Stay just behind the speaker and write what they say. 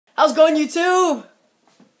How's it going, YouTube?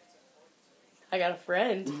 I got a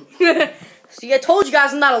friend. See, I told you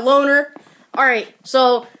guys I'm not a loner. Alright,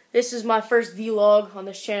 so this is my first vlog on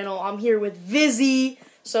this channel. I'm here with Vizi.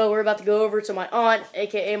 So we're about to go over to my aunt,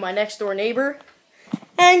 aka my next door neighbor,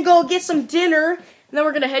 and go get some dinner. And then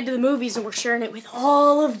we're going to head to the movies and we're sharing it with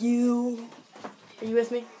all of you. Are you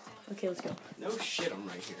with me? Okay, let's go. No shit, I'm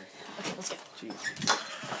right here. Okay, let's go. Jeez.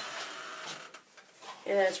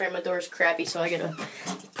 Yeah, that's right, my door's crappy, so I gotta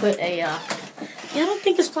put a, yeah, I don't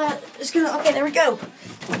think this plat is gonna, okay, there we go.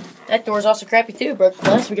 That door's also crappy too, broke the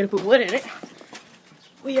glass, we gotta put wood in it.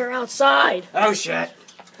 We are outside. Oh shit.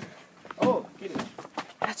 Oh, get it.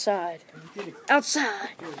 Outside. Get it. Outside.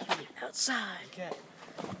 Get it. Outside. Cat.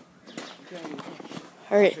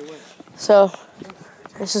 Alright, so,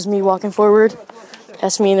 this is me walking forward.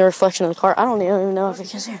 That's me in the reflection of the car. I don't even know if it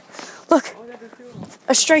can see it. Look!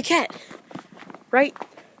 A stray cat! Right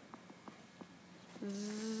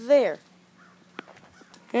there.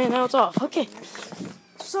 And now it's off. Okay.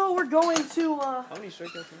 So we're going to my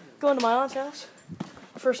aunt's house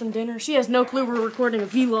for some dinner. She has no clue we're recording a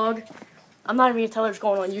vlog. I'm not even gonna tell her it's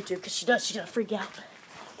going on YouTube because she does. She's gonna freak out.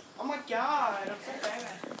 Oh my god, I'm so bad.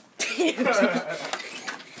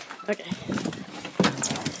 Okay.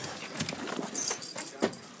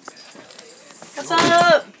 What's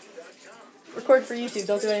up? Record for YouTube.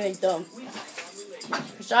 Don't do anything dumb.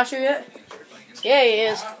 Is Josh here yet? Yeah, he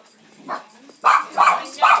is.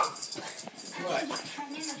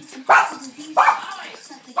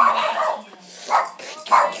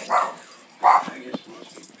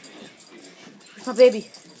 Where's my baby?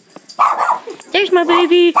 There's my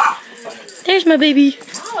baby. There's my baby.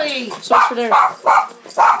 So what's for dinner?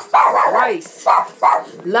 Rice.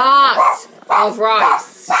 Lots of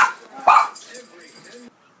rice.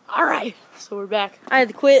 Alright, so we're back. I had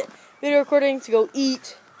to quit video recording to go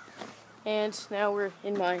eat, and now we're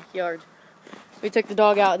in my yard. We took the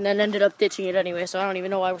dog out and then ended up ditching it anyway, so I don't even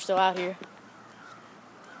know why we're still out here.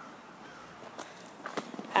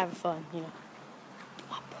 Having fun, you know.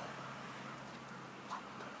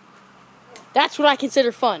 That's what I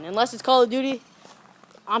consider fun. Unless it's Call of Duty,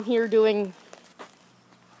 I'm here doing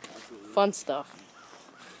fun stuff.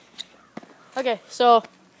 Okay, so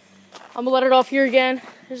I'm gonna let it off here again.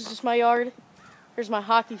 This is just my yard. Here's my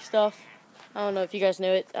hockey stuff. I don't know if you guys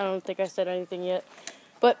know it. I don't think I said anything yet.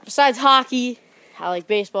 But besides hockey, I like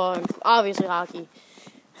baseball and obviously hockey.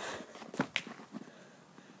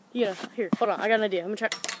 You know, here, hold on. I got an idea. I'm gonna try.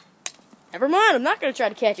 Never mind. I'm not gonna try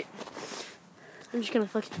to catch it. I'm just gonna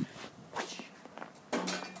fucking.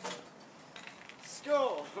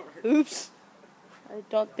 Score. Oops. I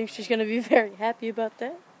don't think she's gonna be very happy about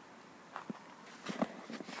that.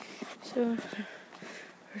 So,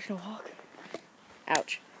 we're gonna walk.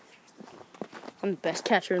 Ouch. I'm the best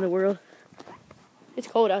catcher in the world. It's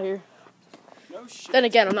cold out here. No shit. Then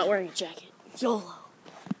again, I'm not wearing a jacket. YOLO.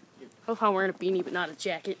 I love how I'm wearing a beanie but not a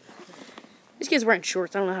jacket. This kid's wearing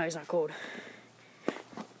shorts. I don't know how he's not cold.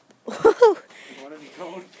 You wanna be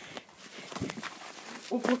cold?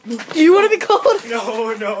 Do you want to be cold? No,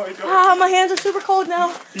 I don't. Ah, my hands are super cold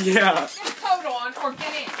now. Yeah. Get a coat on or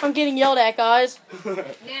get in. I'm getting yelled at, guys.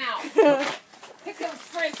 Now. Pick the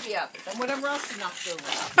frisbee up and whatever else you're not doing.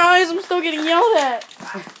 Guys, I'm still getting yelled at.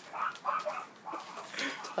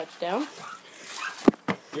 Touchdown.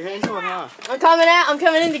 Your hands on, huh? I'm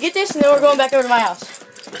coming in to get this, and then we're going back over to my house.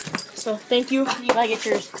 So, thank you. You gotta get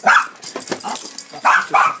yours.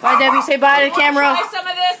 Bye, Debbie. Say bye to the camera. Try some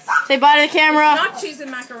of this. Say bye to the camera. Not cheese and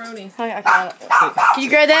macaroni. Okay, can you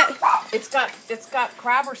grab that? It's got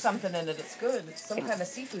crab or something in it. It's good. It's some kind of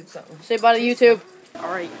seafood something. Say bye to YouTube.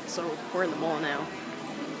 Alright, so we're in the mall now.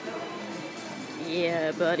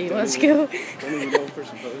 Yeah, buddy, let's go. Don't even go for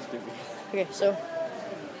some photos, did we? Okay, so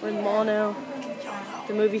we're in the mall now.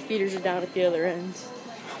 The movie theaters are down at the other end.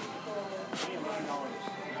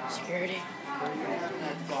 Security.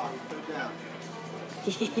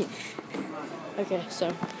 Okay,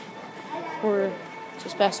 so we're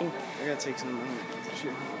just passing. I gotta take some moment.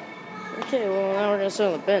 Shit. Okay, well now we're gonna sit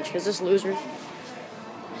on the bench because this loser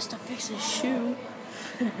has to fix his shoe.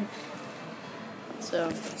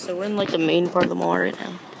 So we're in like the main part of the mall right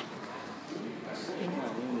now.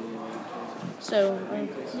 So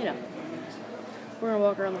you know, we're gonna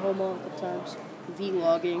walk around the whole mall a couple times,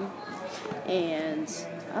 vlogging, and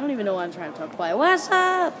I don't even know why I'm trying to talk quiet. What's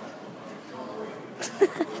up?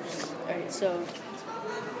 Alright, so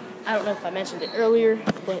I don't know if I mentioned it earlier,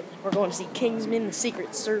 but we're going to see Kingsman, the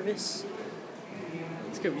Secret Service.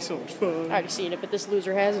 It's gonna be so much fun. I already seen it, but this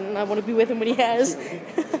loser hasn't, and I want to be with him when he has.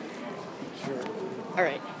 Sure.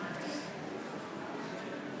 Alright.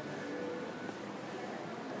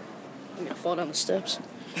 I'm gonna fall down the steps.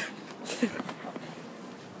 Okay.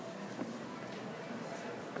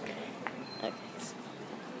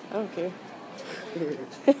 I don't care.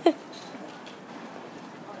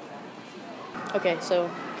 Okay, so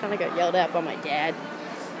kind of got yelled at by my dad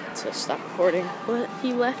to stop recording, but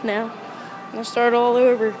he left now. I'm gonna start all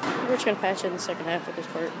over. We're just gonna patch in the second half of this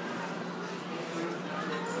part.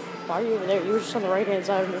 Why are you over there? You were just on the right hand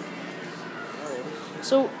side of me.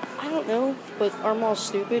 So, I don't know, but our mall's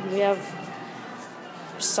stupid. We have,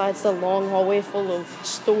 besides the long hallway full of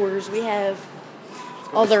stores, we have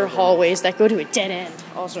other hallways that go to a dead end,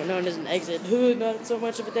 also known as an exit. Not so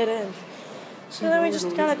much of a dead end. So then we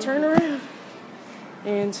just kind of turn around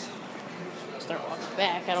and start walking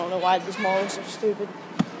back. I don't know why this mall is so stupid.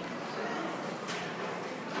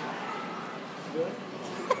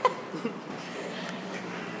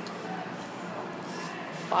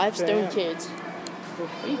 Five stone kids. What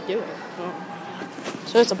are you doing? Oh.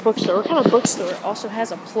 So it's a bookstore. What kind of bookstore also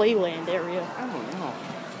has a playland area? I don't know.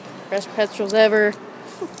 Best petrels ever.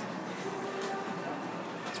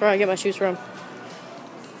 That's where I get my shoes from.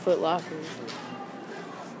 Foot Locker.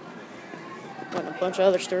 And a bunch of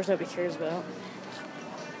other stores nobody cares about.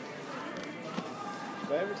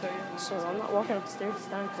 Did I ever tell you? So I'm not walking upstairs this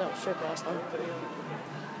time because I was shook last time.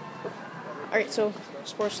 Alright, so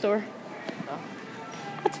sports store.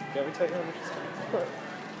 Did I ever tell you how much it's What?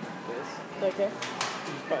 this? Okay.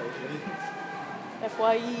 You probably did.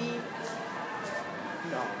 FYE.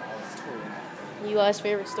 No, it's totally not. Eli's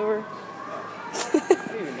favorite store. I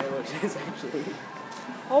don't even know what it is actually.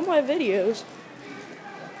 All my videos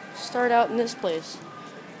start out in this place.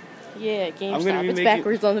 Yeah, GameStop. It's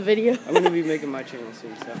backwards on the video. I'm gonna be making my channel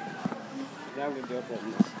soon, so now I'm gonna be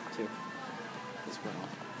uploading this too. As well.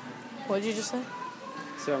 What did you just say?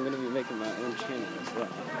 So I'm gonna be making my own channel as well.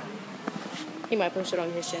 He might post it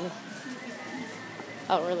on his channel.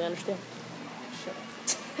 I don't really understand. Shut up.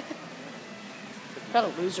 What kind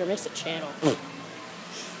of loser makes a channel?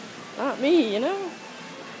 Not me, you know?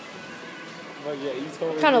 But yeah, you told me.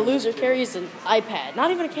 What kind of loser carries an iPad?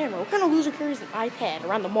 Not even a camera. What kind of loser carries an iPad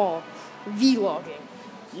around the mall? Vlogging.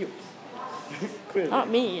 You. Clearly. Not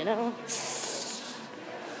me, you know? So,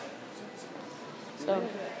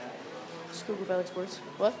 Google Valley Sports.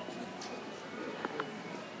 What?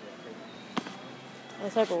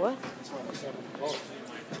 What type of what?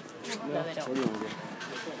 No, they don't. What do you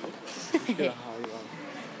want to get?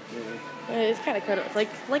 It's kind of cut off.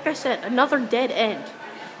 Like I said, another dead end.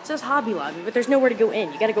 It says Hobby Lobby, but there's nowhere to go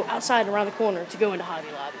in. You got to go outside and around the corner to go into Hobby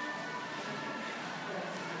Lobby.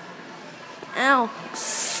 Ow.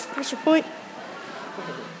 That's your point.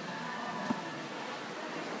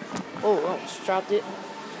 Oh, I almost dropped it.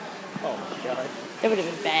 Oh my god. That would have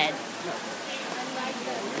been bad.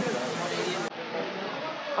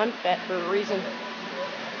 I'm fat for a reason.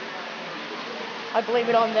 I blame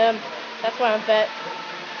it on them. That's why I'm fat.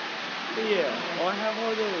 Yeah. Oh, I have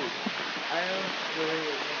all those.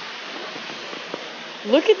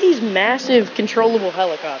 Look at these massive controllable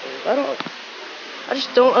helicopters. I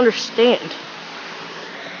just don't understand.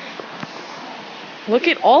 Look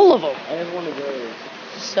at all of them. I have one of those.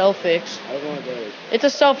 Self-fix. I have one of those. It's a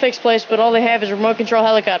self-fix place, but all they have is remote control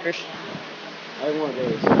helicopters. I have one of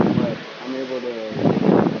those, but I'm able to.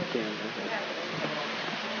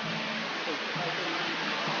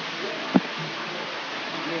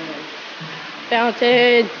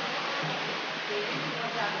 Fountain.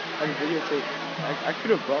 I can videotape. I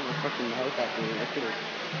could have brought my fucking helicopter. I could have.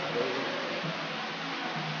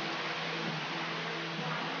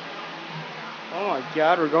 Oh my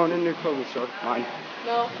god, we're going in their clothing store. Mine.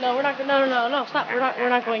 No, we're not. No, stop. We're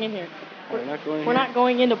not going in here. We're not going. We're not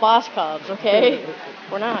going into Boss Cubs, okay?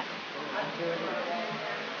 We're not.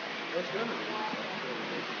 Let's go.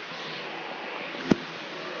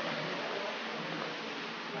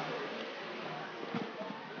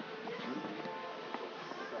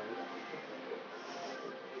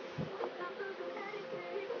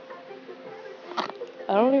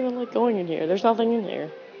 I don't even like going in here. There's nothing in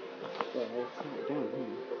here.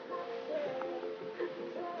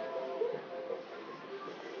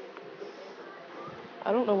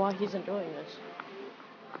 I don't know why he's enjoying this.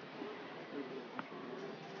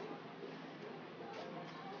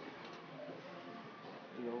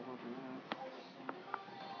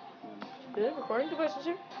 Do they have recording devices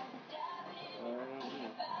here?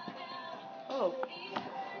 Oh.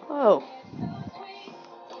 Oh.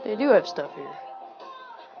 They do have stuff here.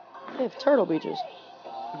 They have turtle beaches.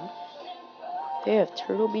 They have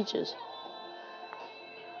turtle beaches.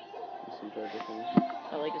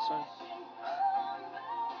 I like this one.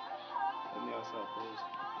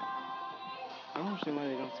 I don't understand why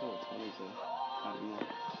they don't sell it to me, so I don't know.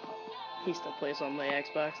 He still plays on my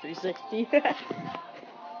Xbox 360.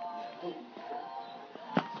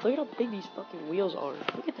 Look at how big these fucking wheels are.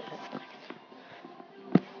 Look at that.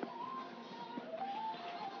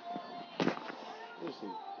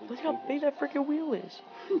 Look at how big that freaking wheel is.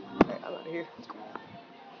 Alright, I'm out of here. Let's go.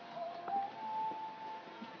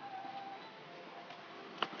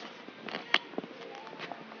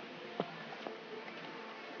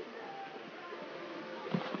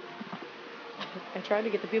 I tried to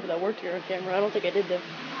get the people that worked here on camera. I don't think I did though.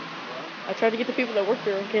 I tried to get the people that worked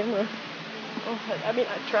here on camera. Oh, I mean,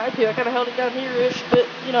 I tried to. I kind of held it down here-ish, but,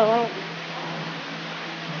 you know, I don't...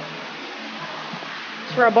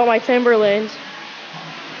 That's where I bought my Timberlands.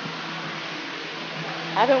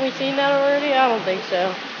 Haven't we seen that already? I don't think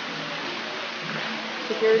so.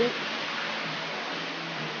 Security.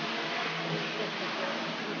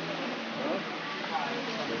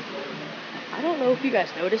 I don't know if you guys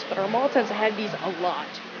noticed, but our mall tends to have these a lot.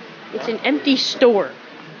 It's an empty store.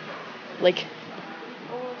 Like,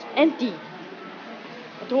 it's empty.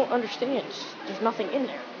 I don't understand. There's nothing in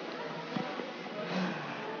there.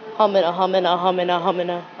 Hummina, hummina, hummina,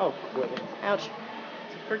 hummina. Oh, quit it. Ouch.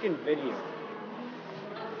 It's a freaking video.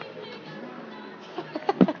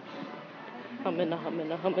 Hummina,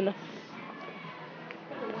 hummina, hummina.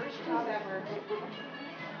 The worst job ever.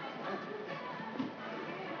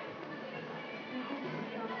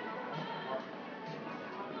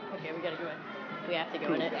 Okay, we gotta go in. We have to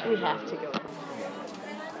go in it. We have to go in.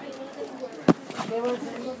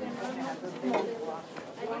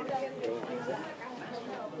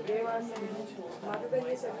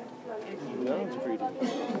 That one's pretty.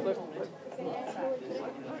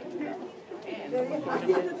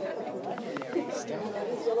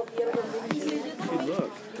 Good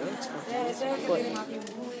look. That's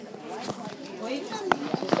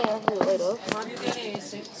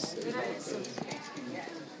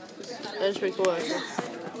That's pretty cool, actually.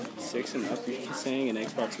 6 and up, you're saying an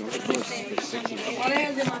Xbox One for 6 and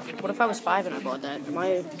up. What if I was 5 and I bought that? Am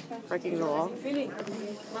I breaking the law? Apparently,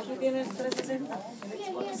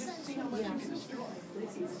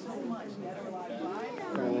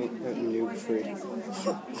 noob free.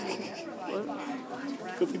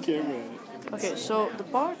 What? Put the camera on it. Okay, so the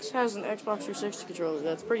box has an Xbox 360 controller.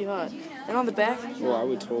 That's pretty hot. And on the back, Well, I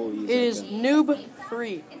would totally use it is noob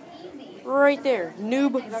free. Right there,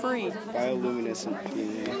 noob free. bioluminescent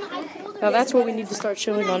DNA. Now that's what we need to start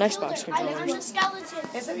showing on Xbox controllers.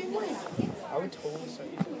 I would totally start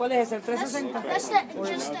using ¿Cuál es el 360? That's the,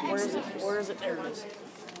 just the Where is it? Xbox. Where is it? There it is.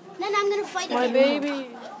 Then I'm gonna fight My again.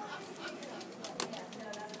 baby.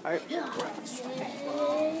 Alright.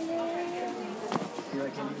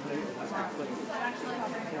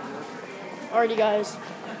 Alrighty, guys.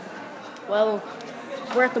 Well,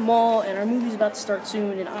 we're at the mall, and our movie's about to start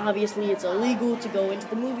soon, and obviously it's illegal to go into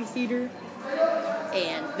the movie theater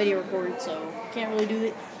and video record, so can't really do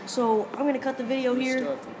it. So I'm gonna cut the video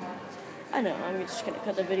here. I know, I'm just gonna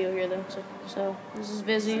cut the video here though. So this is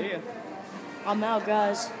Vizi. See ya. I'm out,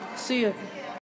 guys. See ya.